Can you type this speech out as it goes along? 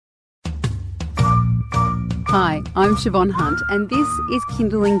Hi, I'm Siobhan Hunt, and this is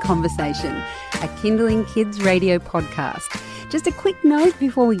Kindling Conversation, a Kindling Kids radio podcast. Just a quick note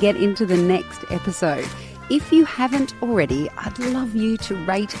before we get into the next episode. If you haven't already, I'd love you to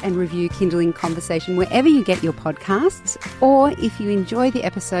rate and review Kindling Conversation wherever you get your podcasts, or if you enjoy the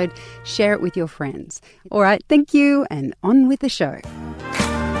episode, share it with your friends. All right, thank you, and on with the show.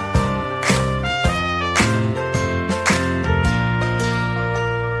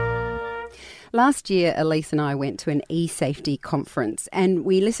 Last year, Elise and I went to an e-safety conference, and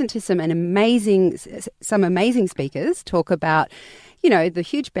we listened to some amazing speakers talk about, you know, the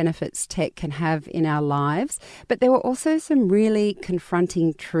huge benefits tech can have in our lives. But there were also some really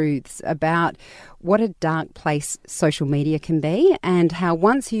confronting truths about what a dark place social media can be, and how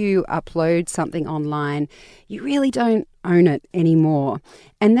once you upload something online, you really don't own it anymore.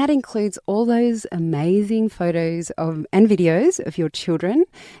 And that includes all those amazing photos and videos of your children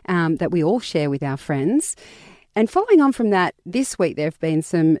that we all share with our friends. And following on from that, this week there have been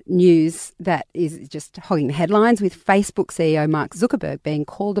some news that is just hogging the headlines, with Facebook CEO Mark Zuckerberg being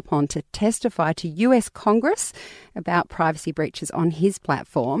called upon to testify to US Congress about privacy breaches on his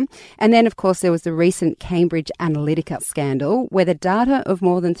platform. And then, of course, there was the recent Cambridge Analytica scandal, where the data of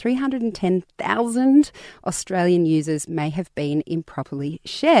more than 310,000 Australian users may have been improperly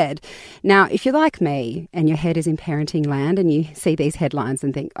shared. Now, if you're like me and your head is in parenting land and you see these headlines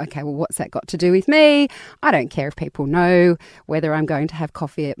and think, okay, well, what's that got to do with me? I don't care if people know whether I'm going to have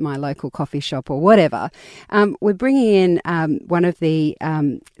coffee at my local coffee shop or whatever. We're bringing in one of the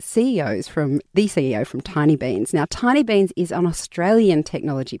CEO from Tiny Beans. Now, Tiny Beans is an Australian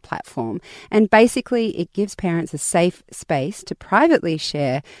technology platform, and basically it gives parents a safe space to privately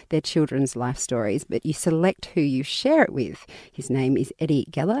share their children's life stories, but you select who you share it with. His name is Eddie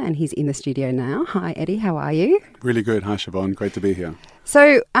Geller, and he's in the studio now. Hi, Eddie. How are you? Really good. Hi, Siobhan. Great to be here.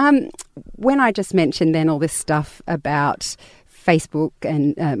 So when I just mentioned then all this stuff about Facebook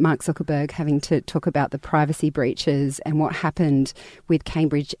and Mark Zuckerberg having to talk about the privacy breaches and what happened with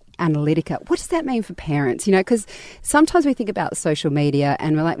Cambridge Analytica, what does that mean for parents? You know, because sometimes we think about social media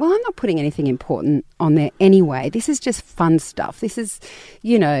and we're like, well, I'm not putting anything important on there anyway. This is just fun stuff. This is,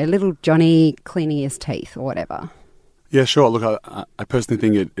 you know, little Johnny cleaning his teeth or whatever. Yeah, sure. Look, I personally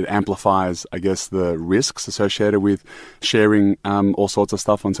think it amplifies, I guess, the risks associated with sharing all sorts of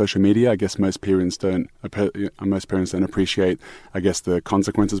stuff on social media. I guess most parents don't appreciate, I guess, the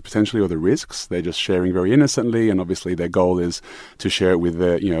consequences potentially or the risks. They're just sharing very innocently, and obviously their goal is to share it with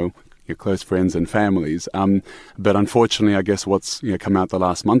their, your close friends and families. But unfortunately, I guess what's come out the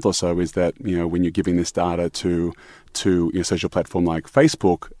last month or so is that when you're giving this data to a social platform like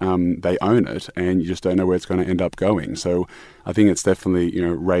Facebook, they own it, and you just don't know where it's going to end up going. So I think it's definitely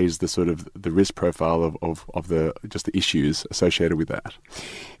raised the sort of the risk profile of the issues associated with that.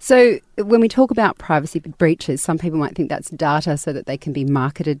 So when we talk about privacy breaches, some people might think that's data so that they can be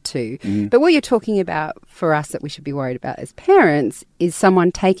marketed to. Mm-hmm. But what you're talking about for us that we should be worried about as parents is someone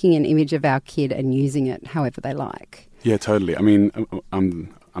taking an image of our kid and using it however they like. Yeah, totally. I mean,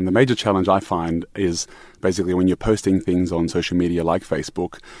 the major challenge I find is basically when you're posting things on social media like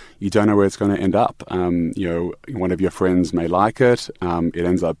Facebook, you don't know where it's going to end up. One of your friends may like it. It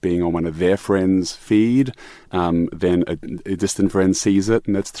ends up being on one of their friends' feed. Then a distant friend sees it,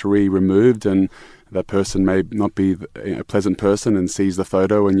 and that's 3 removed, and that person may not be a pleasant person and sees the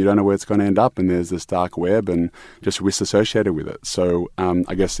photo, and you don't know where it's going to end up, and there's this dark web and just risks associated with it. So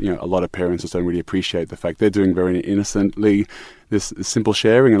I guess a lot of parents just don't really appreciate the fact they're doing very innocently this simple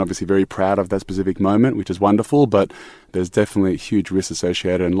sharing, and obviously very proud of that specific moment, which is wonderful, but there's definitely huge risks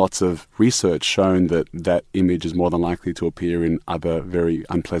associated, and lots of research shown that image is more than likely to appear in other very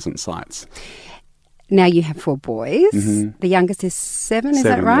unpleasant sites. Now you have 4 boys. Mm-hmm. The youngest is 7, is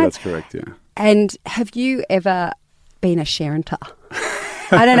that right? Yeah, that's correct, yeah. And have you ever been a sharenter?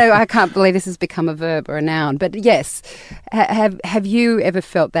 I don't know, I can't believe this has become a verb or a noun, but yes. Have you ever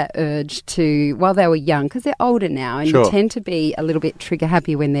felt that urge to, while they were young, because they're older now, and Sure. You tend to be a little bit trigger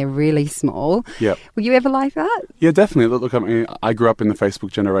happy when they're really small. Yep. Were you ever like that? Yeah, definitely. Look, I mean, I grew up in the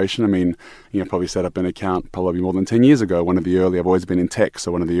Facebook generation. I mean, probably set up an account probably more than 10 years ago. I've always been in tech,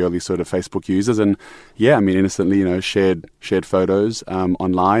 so one of the early sort of Facebook users. And yeah, I mean, innocently, shared photos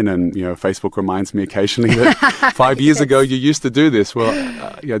online, and, Facebook reminds me occasionally that 5 years ago you used to do this. Well,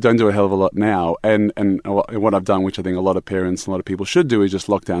 don't do a hell of a lot now. And what I've done, which I think a lot of parents, a lot of people should do, is just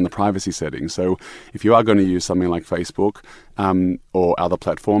lock down the privacy settings. So if you are going to use something like Facebook or other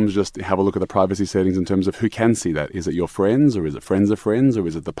platforms, just have a look at the privacy settings in terms of who can see that. Is it your friends, or is it friends of friends, or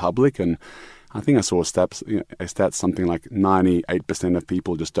is it the public? And I think I saw a stat something like 98% of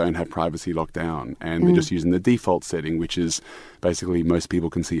people just don't have privacy locked down, and they're just using the default setting, which is basically most people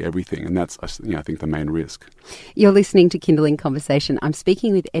can see everything, and that's I think the main risk. You're listening to Kindling Conversation. I'm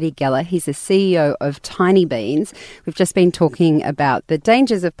speaking with Eddie Geller. He's the CEO of Tinybeans. We've just been talking about the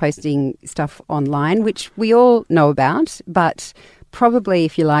dangers of posting stuff online, which we all know about, but probably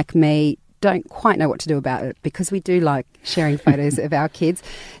if you're like me, don't quite know what to do about it because we do like sharing photos of our kids.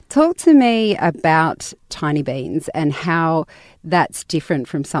 Talk to me about Tinybeans and how that's different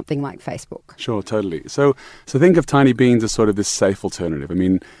from something like Facebook. Sure, totally. So think of Tinybeans as sort of this safe alternative. I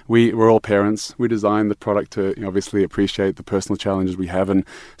mean, we're all parents. We designed the product to obviously appreciate the personal challenges we have. And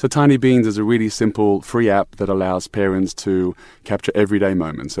so Tinybeans is a really simple free app that allows parents to capture everyday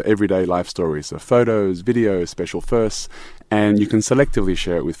moments, so everyday life stories, so photos, videos, special firsts, and you can selectively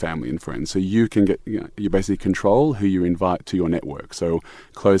share it with family and friends. So you can you basically control who you invite to your network. So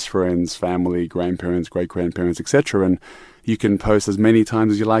close friends, family, grandparents, great-grandparents, etc. And you can post as many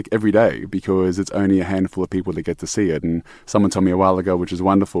times as you like every day because it's only a handful of people that get to see it. And someone told me a while ago, which is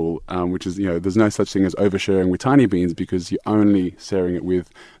wonderful, which is, there's no such thing as oversharing with Tinybeans because you're only sharing it with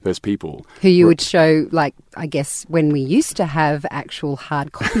those people. Who you would show, like, I guess, when we used to have actual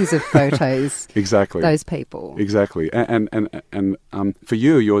hard copies of photos. Exactly. Those people. Exactly. And for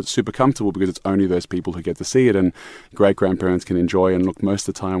you, you're super comfortable because it's only those people who get to see it, and great-grandparents can enjoy. And look, most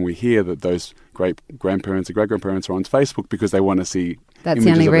of the time we hear that those great-grandparents and great-grandparents are on Facebook because they want to see That's images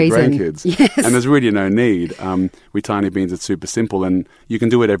the only of reason. their grandkids. Yes. And there's really no need. With Tinybeans, it's super simple, and you can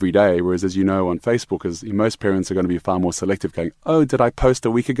do it every day, whereas, as you know, on Facebook, most parents are going to be far more selective, going, oh, did I post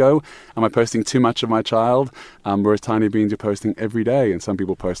a week ago? Am I posting too much of my child? Whereas Tinybeans, you're posting every day, and some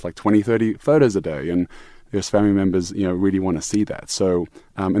people post like 20, 30 photos a day, and there's family members, really want to see that. So,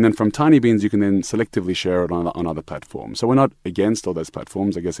 and then from Tinybeans, you can then selectively share it on other platforms. So we're not against all those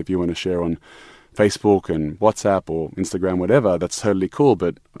platforms. I guess if you want to share on Facebook and WhatsApp or Instagram, whatever, that's totally cool.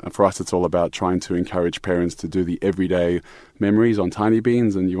 But for us, it's all about trying to encourage parents to do the everyday memories on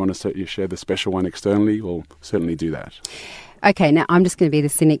Tinybeans, and you want to share the special one externally, well, certainly do that. Okay, now I'm just going to be the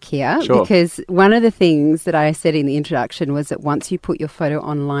cynic here because one of the things that I said in the introduction was that once you put your photo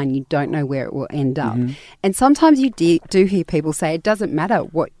online, you don't know where it will end up. Mm-hmm. And sometimes you do hear people say it doesn't matter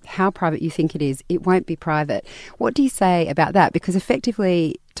how private you think it is, it won't be private. What do you say about that? Because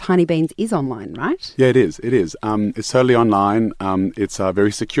effectively, Tinybeans is online, right? Yeah, it is. It is. It's totally online. It's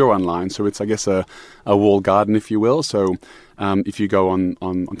very secure online. So it's, I guess, a walled garden, if you will. So if you go on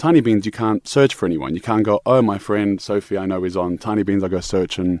Tinybeans, you can't search for anyone. You can't go, oh, my friend Sophie I know is on Tinybeans. I'll go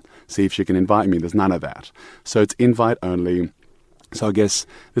search and see if she can invite me. There's none of that. So it's invite only. So I guess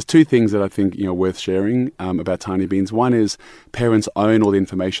there's two things that I think worth sharing about Tinybeans. One is parents own all the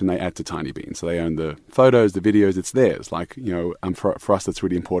information they add to Tinybeans. So they own the photos, the videos, it's theirs. Like, for us, that's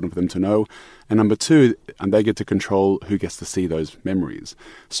really important for them to know. And number two, they get to control who gets to see those memories.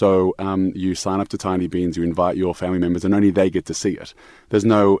 So you sign up to Tinybeans, you invite your family members, and only they get to see it.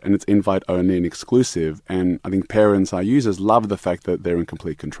 And it's invite only and exclusive. And I think parents, our users, love the fact that they're in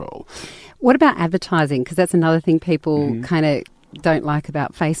complete control. What about advertising? Because that's another thing people kind of don't like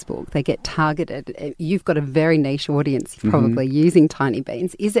about Facebook. They get targeted. You've got a very niche audience probably using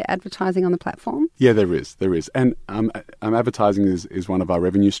Tinybeans. Is there advertising on the platform? Yeah, there is. And advertising is one of our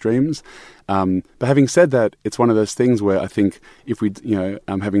revenue streams. But having said that, it's one of those things where I think if we,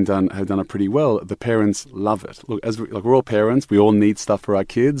 have done it pretty well, the parents love it. Look, we're all parents. We all need stuff for our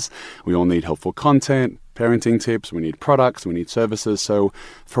kids. We all need helpful content, parenting tips, we need products, we need services. So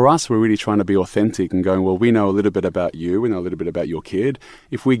for us, we're really trying to be authentic and going, well, we know a little bit about you, we know a little bit about your kid.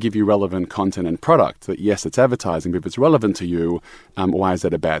 If we give you relevant content and product, that yes, it's advertising, but if it's relevant to you, why is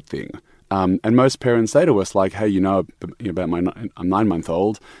that a bad thing? And most parents say to us, like, hey, about my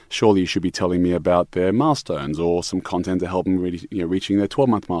 9-month-old, surely you should be telling me about their milestones or some content to help them really, reaching their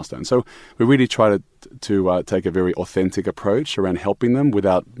 12-month milestone. So we really try to take a very authentic approach around helping them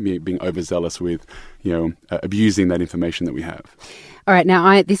without being overzealous with, abusing that information that we have. All right,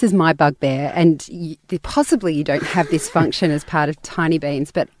 now this is my bugbear, and possibly you don't have this function as part of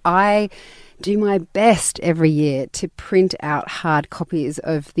Tinybeans, but I do my best every year to print out hard copies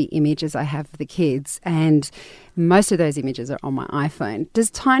of the images I have of the kids, and most of those images are on my iPhone. Does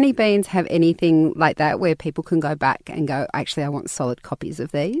Tinybeans have anything like that where people can go back and go, actually, I want solid copies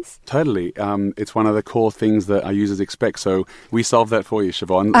of these? Totally. It's one of the core things that our users expect. So we solve that for you,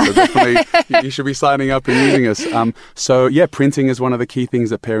 Siobhan. So definitely you should be signing up and using us. So yeah, printing is one of the key things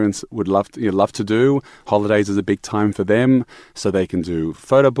that parents would love to do. Holidays is a big time for them. So they can do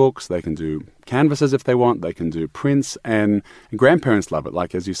photo books, they can do canvases if they want. They can do prints, and grandparents love it.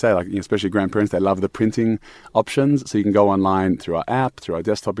 Like, as you say, like, especially grandparents, they love the printing options. So you can go online through our app, through our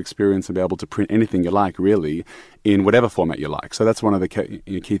desktop experience, and be able to print anything you like, really, in whatever format you like. So that's one of the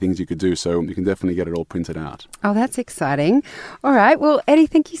key things you could do. So you can definitely get it all printed out. Oh, that's exciting. All right. Well, Eddie,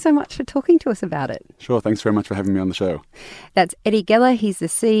 thank you so much for talking to us about it. Sure. Thanks very much for having me on the show. That's Eddie Geller. He's the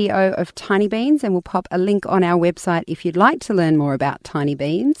CEO of Tinybeans, and we'll pop a link on our website if you'd like to learn more about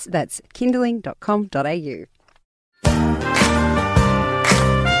Tinybeans. That's kindling.com.au.